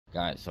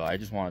Guys, so I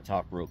just want to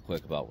talk real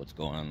quick about what's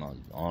going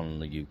on in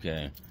the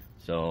UK.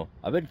 So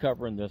I've been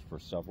covering this for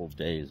several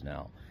days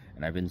now,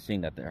 and I've been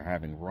seeing that they're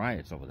having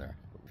riots over there.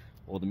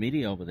 Well, the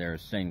media over there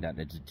is saying that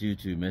it's due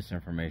to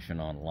misinformation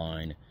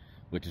online,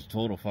 which is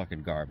total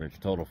fucking garbage,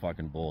 total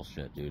fucking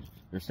bullshit, dude.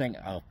 They're saying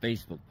a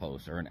Facebook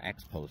post or an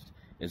X post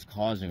is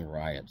causing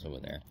riots over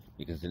there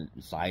because it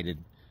incited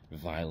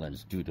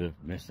violence due to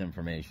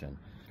misinformation.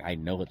 I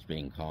know it's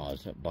being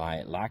caused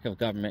by lack of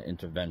government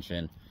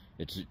intervention.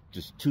 It's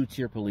just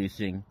two-tier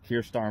policing. Kier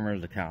Starmer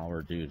is a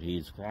coward, dude.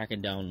 He's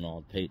cracking down on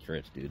all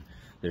patriots, dude.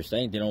 They're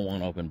saying they don't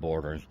want open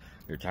borders.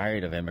 They're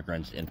tired of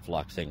immigrants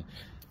influxing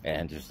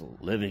and just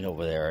living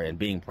over there and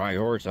being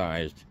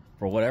prioritized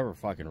for whatever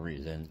fucking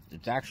reason.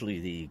 It's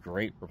actually the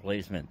great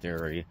replacement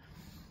theory.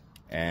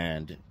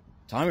 And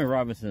Tommy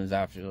Robinson is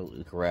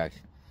absolutely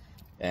correct.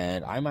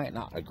 And I might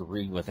not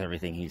agree with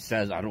everything he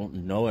says. I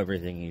don't know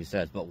everything he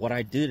says. But what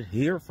I did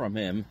hear from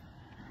him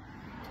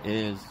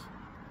is,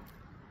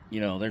 you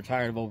know, they're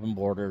tired of open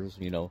borders,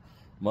 you know,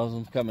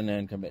 Muslims coming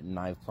in, committing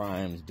knife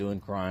crimes, doing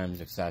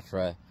crimes,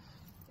 etc.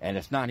 And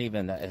it's not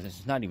even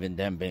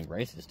them being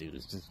racist, dude.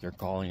 It's just they're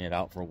calling it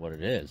out for what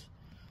it is.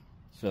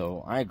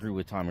 So I agree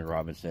with Tommy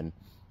Robinson.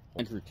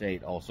 Andrew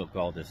Tate also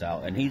called this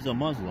out, and he's a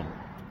Muslim.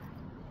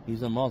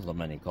 He's a Muslim,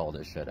 and he called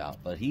this shit out.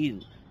 But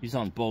he's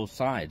on both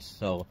sides.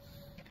 So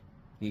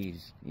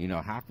he's, you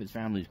know, half his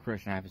family's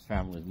Christian, half his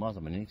family's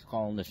Muslim, and he's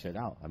calling this shit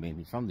out. I mean,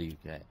 he's from the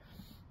UK.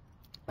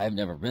 I've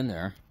never been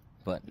there.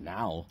 But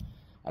now,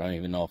 I don't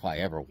even know if I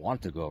ever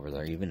want to go over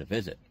there, even to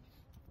visit.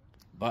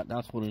 But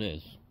that's what it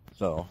is.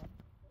 So,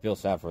 feel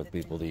sad for the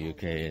people of the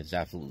UK. It's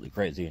absolutely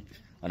crazy,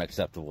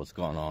 unacceptable what's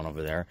going on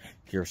over there.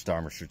 Kier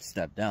Starmer should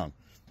step down.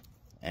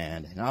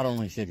 And not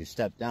only should he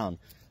step down,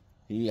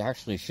 he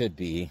actually should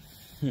be,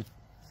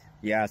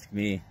 you ask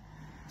me,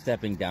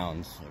 stepping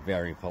down's a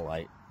very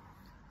polite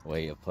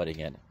way of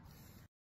putting it.